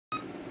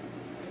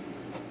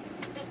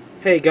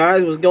Hey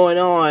guys, what's going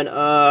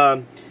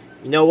on?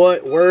 You know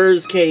what?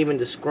 Words can't even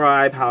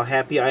describe how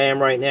happy I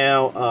am right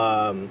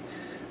now.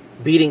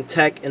 Beating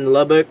Tech in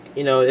Lubbock,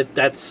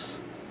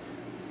 that's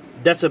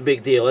a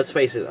big deal. Let's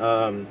face it.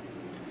 I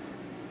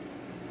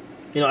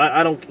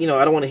don't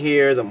want to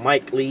hear the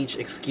Mike Leach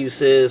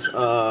excuses.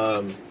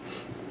 Baylor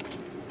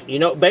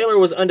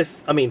was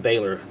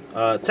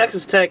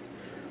Texas Tech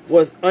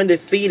was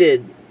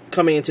undefeated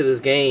coming into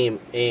this game,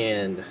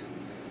 and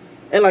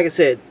like I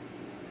said,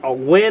 a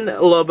win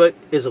in Lubbock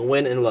is a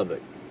win in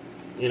Lubbock.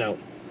 I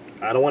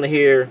don't want to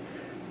hear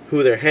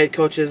who their head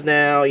coach is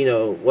now.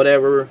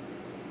 Whatever.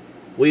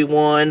 We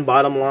won.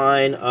 Bottom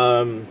line.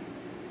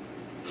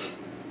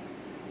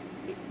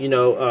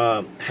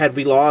 Had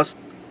we lost,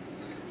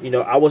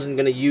 I wasn't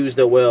going to use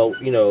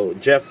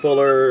Jeff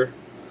Fuller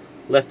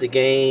left the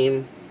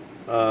game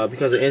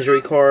because of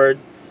injury card.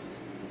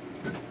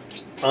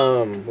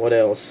 What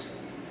else?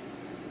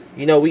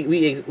 We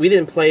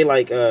didn't play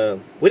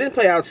we didn't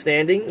play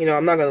outstanding.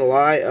 I'm not gonna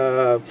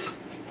lie.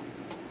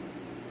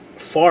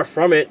 Far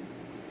from it,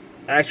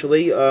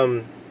 actually.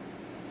 But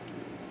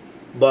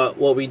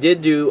what we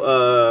did do,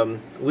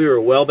 we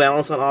were well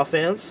balanced on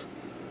offense.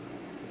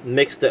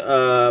 Mixed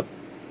the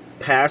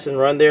pass and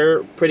run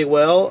there pretty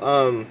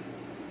well.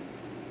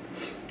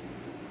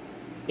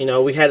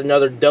 We had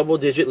another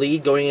double-digit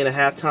lead going into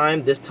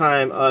halftime. This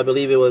time, I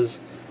believe it was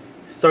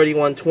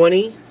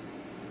 31-20.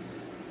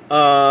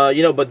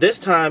 But this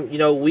time,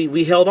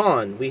 we held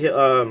on. We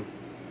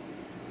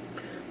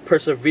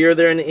persevered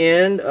there in the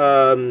end.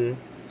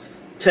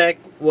 Tech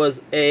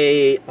was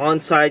a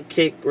onside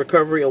kick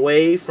recovery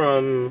away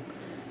from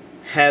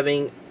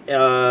having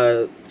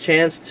a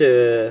chance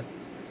to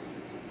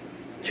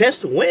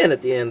win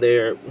at the end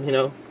there.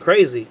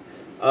 Crazy.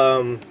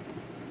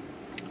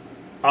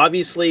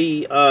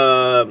 Obviously,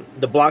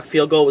 the blocked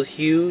field goal was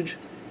huge.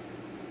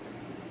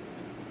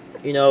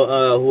 Who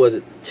was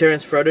it?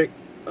 Terrence Frederick.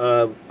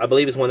 I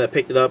believe is one that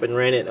picked it up and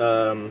ran it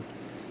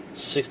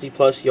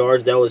 60+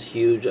 yards. That was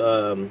huge.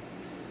 I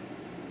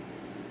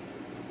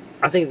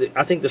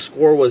think the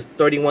score was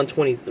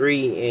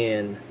 31-23,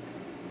 and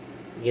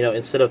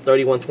instead of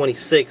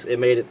 31-26, it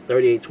made it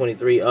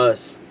 38-23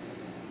 us.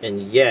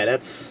 And yeah,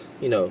 that's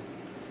a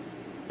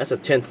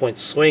 10-point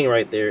swing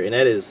right there, and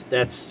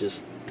that's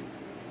just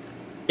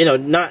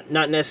not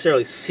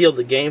necessarily sealed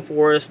the game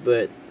for us,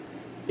 but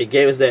it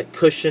gave us that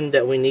cushion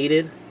that we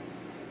needed.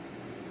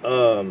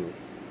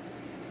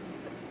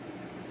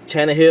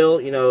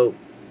 Tannehill,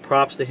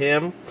 props to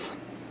him.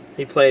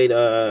 He played,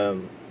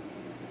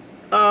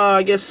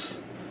 I guess,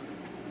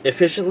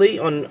 efficiently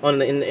in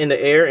the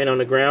air and on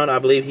the ground. I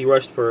believe he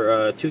rushed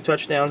for 2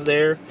 touchdowns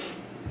there,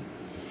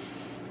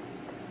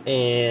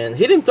 and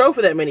he didn't throw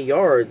for that many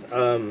yards.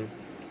 I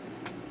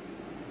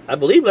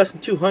believe less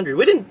than 200.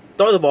 We didn't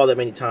throw the ball that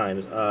many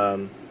times.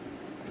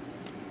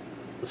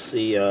 Let's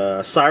see.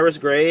 Cyrus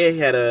Gray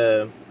had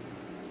over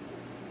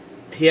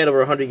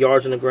 100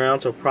 yards on the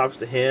ground, so props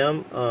to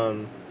him.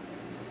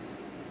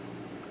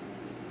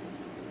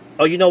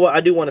 Oh, you know what? I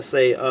do want to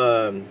say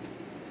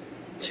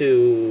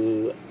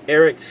to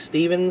Eric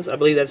Stevens, I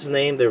believe that's his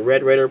name, the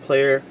Red Raider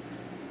player.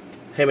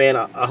 Hey, man,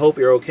 I hope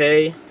you're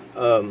okay.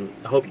 I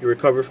hope you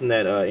recover from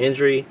that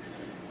injury.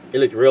 It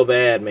looked real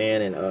bad,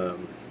 man, and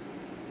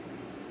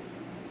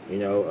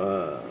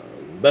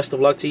best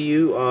of luck to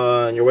you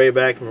on your way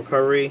back from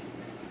recovery,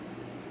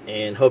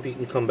 and hope you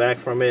can come back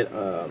from it.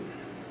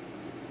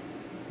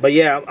 But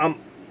yeah, I'm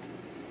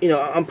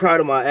proud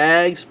of my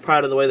Ags,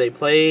 proud of the way they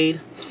played.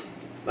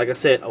 Like I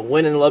said, a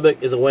win in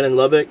Lubbock is a win in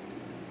Lubbock.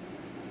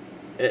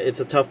 It's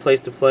a tough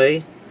place to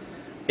play.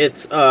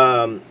 It's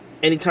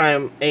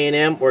anytime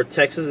A&M or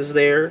Texas is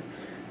there,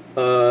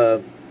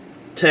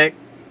 Tech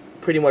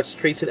pretty much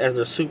treats it as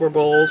their Super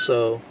Bowl.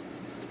 So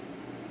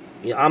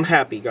I'm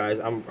happy, guys.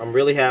 I'm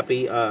really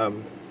happy.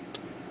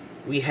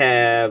 We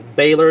have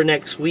Baylor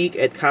next week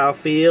at Kyle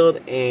Field,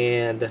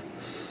 and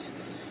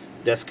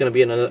that's going to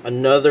be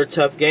another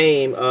tough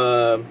game.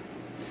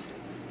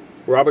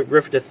 Robert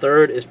Griffin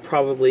III is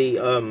probably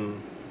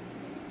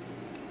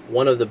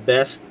one of the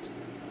best.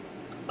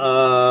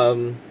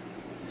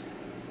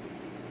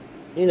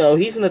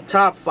 He's in the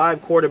top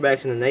 5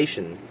 quarterbacks in the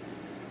nation.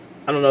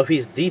 I don't know if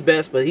he's the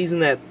best, but he's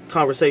in that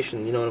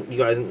conversation. You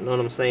guys know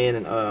what I'm saying?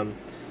 And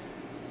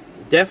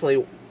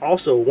definitely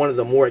also one of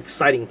the more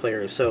exciting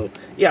players. So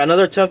yeah,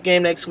 another tough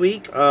game next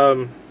week.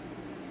 Hopefully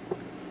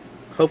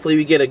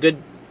we get a good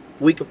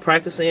week of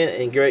practice in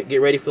and get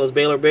ready for those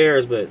Baylor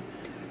Bears. But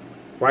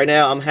right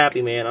now, I'm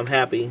happy, man. I'm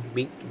happy.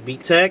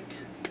 Beat Tech.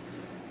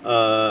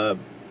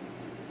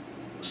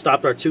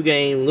 Stopped our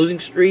 2-game losing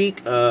streak.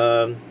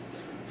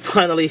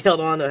 Finally held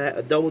on to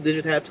a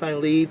double-digit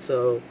halftime lead.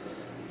 So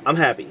I'm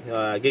happy.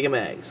 Giga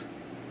Mags.